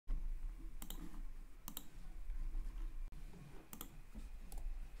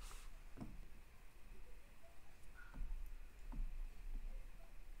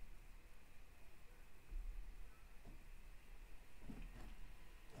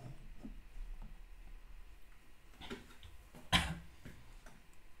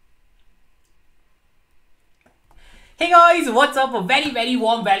Hey guys, what's up? A very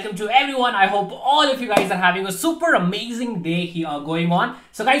warm welcome to everyone. I hope all of you guys are having a super amazing day here going on.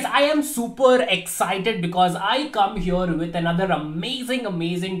 So guys, I am super excited because I come here with another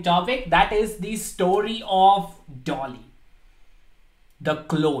amazing topic, that is the story of Dolly, the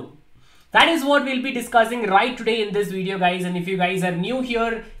clone. That is what we'll be discussing right today in this video, guys. And if you guys are new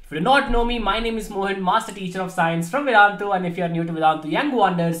here, if you do not know me, my name is Mohan, Master Teacher of Science from Vedantu. And if you are new to Vedantu Young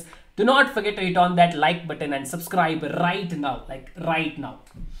Wonders, do not forget to hit on that like button and subscribe right now, like right now.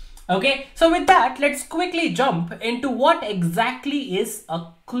 Okay, so with that, let's quickly jump into what exactly is a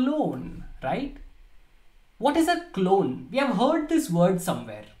clone, right? What is a clone? We have heard this word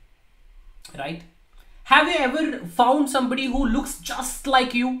somewhere, right? Have you ever found somebody who looks just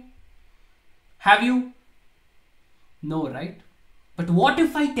like you? Have you? No, right? But what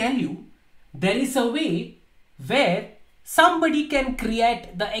if I tell you there is a way where somebody can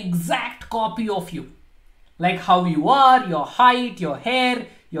create the exact copy of you, like how you are, your height, your hair,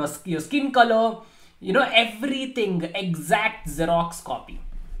 your skin color, everything, exact Xerox copy.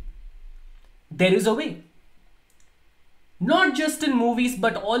 There is a way. Not just in movies,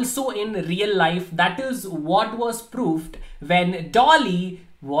 but also in real life. That is what was proved when Dolly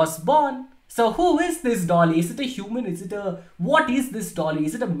was born. So who is this Dolly? Is it a human? What is this Dolly?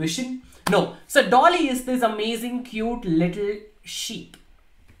 Is it a mission? No. So Dolly is this amazing, cute little sheep.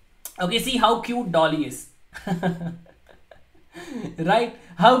 Okay, see how cute Dolly is. Right?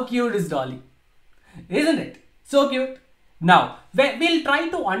 How cute is Dolly? Isn't it? So cute. Now, we'll try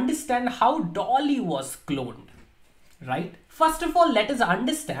to understand how Dolly was cloned. Right? First of all, let us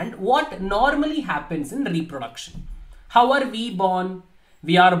understand what normally happens in reproduction. How are we born?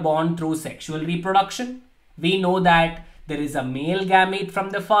 We are born through sexual reproduction. We know that there is a male gamete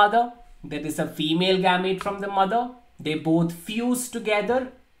from the father. There is a female gamete from the mother. They both fuse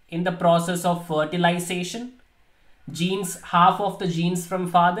together in the process of fertilization. Genes, half of the genes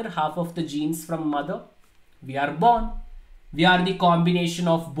from father, half of the genes from mother. We are born. We are the combination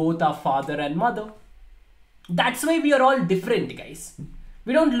of both our father and mother. That's why we are all different, guys.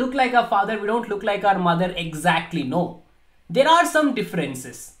 We don't look like our father. We don't look like our mother exactly. No. There are some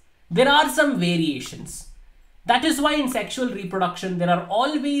differences. There are some variations. That is why in sexual reproduction, there are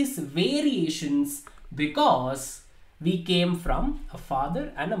always variations because we came from a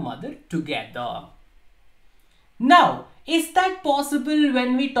father and a mother together. Now, is that possible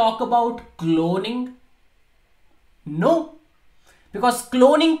when we talk about cloning? No. Because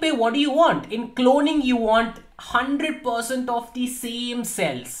cloning, what do you want? In cloning, you want 100% of the same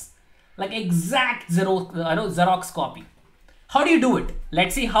cells. Like exact Xerox copy. How do you do it?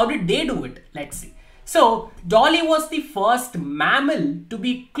 Let's see. How did they do it? Let's see. So, Dolly was the first mammal to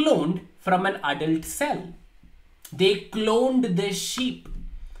be cloned from an adult cell. They cloned the sheep.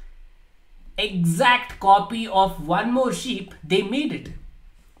 Exact copy of one more sheep, they made it.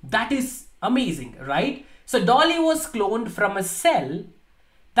 That is amazing, right? So, Dolly was cloned from a cell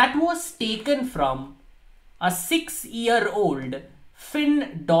that was taken from a 6-year-old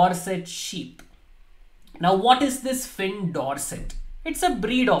Finn Dorset sheep. Now, what is this Finn Dorset? It's a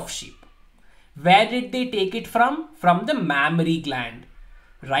breed of sheep. Where did they take it from? From the mammary gland,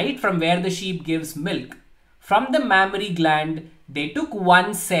 right? From where the sheep gives milk. From the mammary gland, they took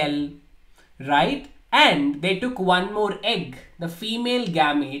one cell, right? And they took one more egg, the female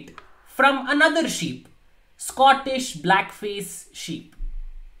gamete, from another sheep, Scottish blackface sheep.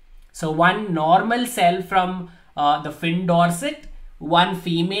 So one normal cell from the Finn Dorset, one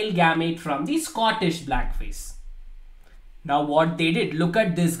female gamete from the Scottish blackface. Now what they did, look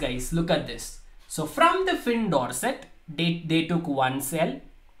at this, guys, look at this. So from the Finn Dorset, they took one cell.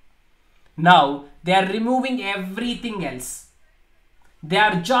 Now they are removing everything else. They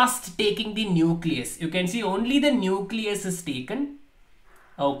are just taking the nucleus. You can see only the nucleus is taken.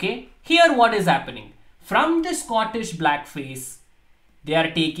 Okay, here what is happening? From the Scottish blackface, they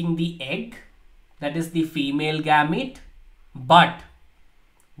are taking the egg, that is the female gamete, but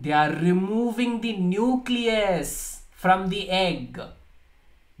they are removing the nucleus from the egg.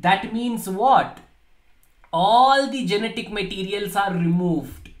 That means what? All the genetic materials are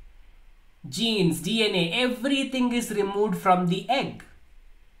removed. Genes, DNA, everything is removed from the egg.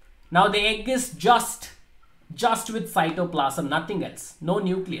 Now the egg is just with cytoplasm, nothing else, no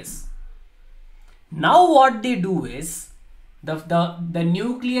nucleus. Now what they do is, the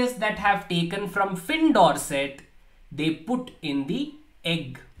nucleus that have taken from Finn Dorset, they put in the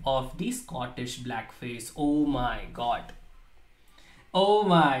egg of the Scottish blackface. Oh my God. Oh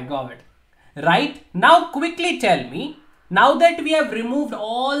my God. Right? Now quickly tell me, now that we have removed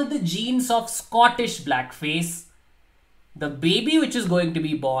all the genes of Scottish blackface, the baby which is going to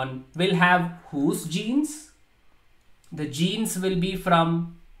be born will have whose genes? the genes will be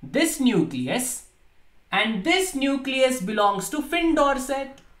from this nucleus, and this nucleus belongs to fin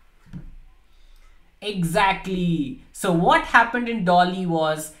dorset. Exactly. So what happened in Dolly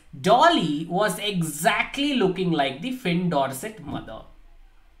was exactly looking like the fin dorset mother.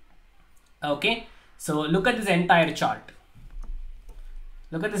 Okay, so look at this entire chart.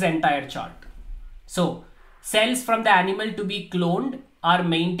 Look at this entire chart. So cells from the animal to be cloned are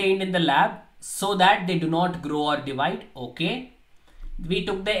maintained in the lab so that they do not grow or divide. Okay, we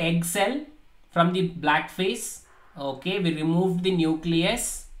took the egg cell from the black face. Okay, we removed the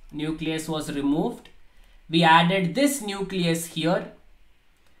nucleus. Nucleus was removed. We added this nucleus here.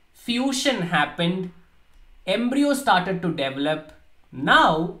 Fusion happened. Embryo started to develop.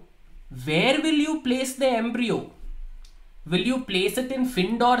 Now, where will you place the embryo? Will you place it in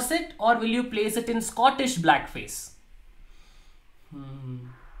fin dorset or will you place it in Scottish blackface?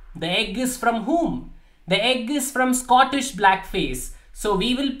 The egg is from whom? The egg is from Scottish blackface. So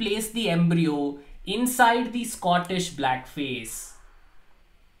we will place the embryo inside the Scottish blackface.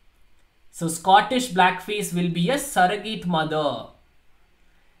 So Scottish blackface will be a surrogate mother.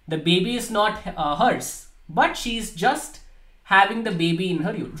 The baby is not hers, but she is just having the baby in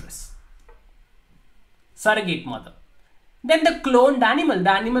her uterus. Surrogate mother. Then the cloned animal,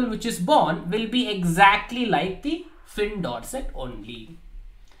 the animal which is born, will be exactly like the fin dorset only.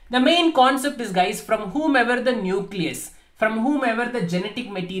 The main concept is, guys, from whomever the nucleus, from whomever the genetic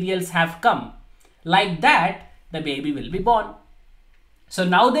materials have come, like that, the baby will be born. So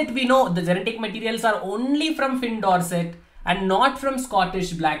now that we know the genetic materials are only from fin dorset and not from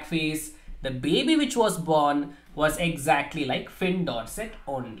Scottish blackface, the baby which was born was exactly like fin dorset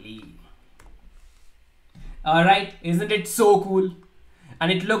only. Alright, isn't it so cool?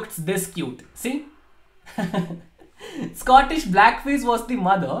 And it looks this cute. See? Scottish blackface was the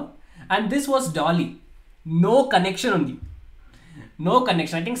mother and this was Dolly. No connection only. No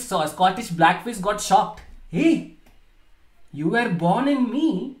connection. I think Scottish blackface got shocked. Hey, you were born in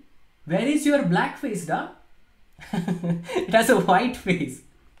me. Where is your blackface, da? It has a white face.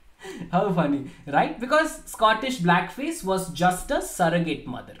 How funny, right? Because Scottish blackface was just a surrogate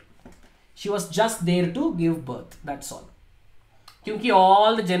mother. She was just there to give birth. That's all. Because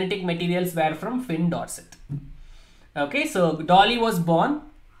all the genetic materials were from fin dorset. Okay, so Dolly was born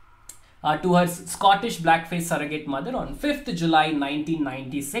to her Scottish blackface surrogate mother on 5th July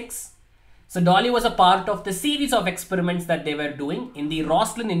 1996. So Dolly was a part of the series of experiments that they were doing in the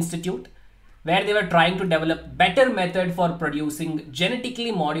Roslin Institute, where they were trying to develop better method for producing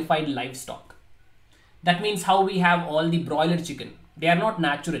genetically modified livestock. That means how we have all the broiler chicken. They are not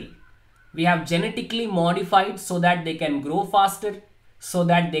natural. We have genetically modified so that they can grow faster, so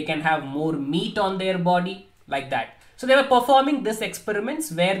that they can have more meat on their body, like that. So they were performing these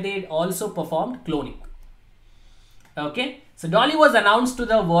experiments where they also performed cloning. Okay, so Dolly was announced to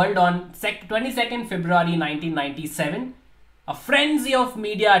the world on 22nd February 1997. A frenzy of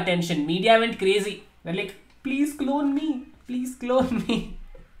media attention. Media went crazy. They're like, please clone me. Please clone me.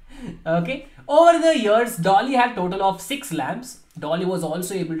 Okay. Over the years, Dolly had a total of 6 lambs. Dolly was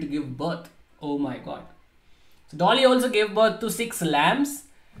also able to give birth. Oh my God. So Dolly also gave birth to 6 lambs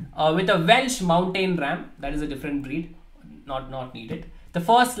with a Welsh mountain ram. That is a different breed. Not needed. The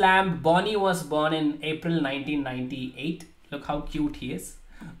first lamb, Bonnie, was born in April 1998. Look how cute he is.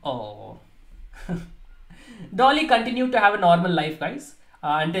 Oh. Dolly continued to have a normal life, guys,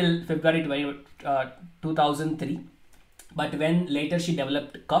 until February 2003. But when later she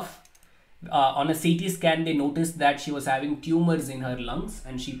developed cough, on a CT scan, they noticed that she was having tumors in her lungs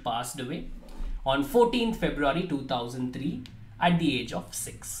and she passed away on 14th February 2003 at the age of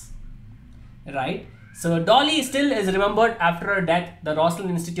 6. Right? So Dolly still is remembered after her death. The Roslin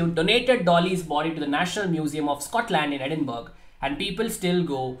Institute donated Dolly's body to the National Museum of Scotland in Edinburgh, and people still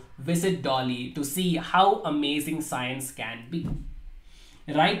go visit Dolly to see how amazing science can be.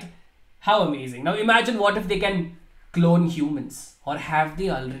 Right? How amazing. Now imagine what if they can clone humans, or have they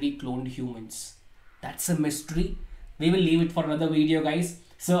already cloned humans? That's a mystery. We will leave it for another video, guys.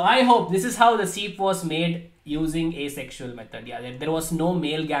 So I hope this is how the sheep was made using asexual method. Yeah, there was no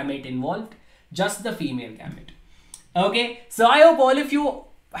male gamete involved, just the female gamete. Okay, so I hope all of you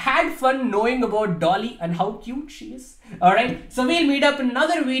had fun knowing about Dolly and how cute she is. Alright, so we'll meet up in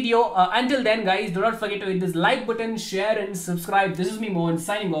another video. Until then, guys, do not forget to hit this like button, share and subscribe. This is me, Mohan,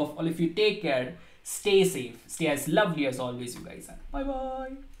 signing off. All of you take care, stay safe, stay as lovely as always you guys are. Bye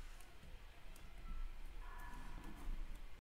bye.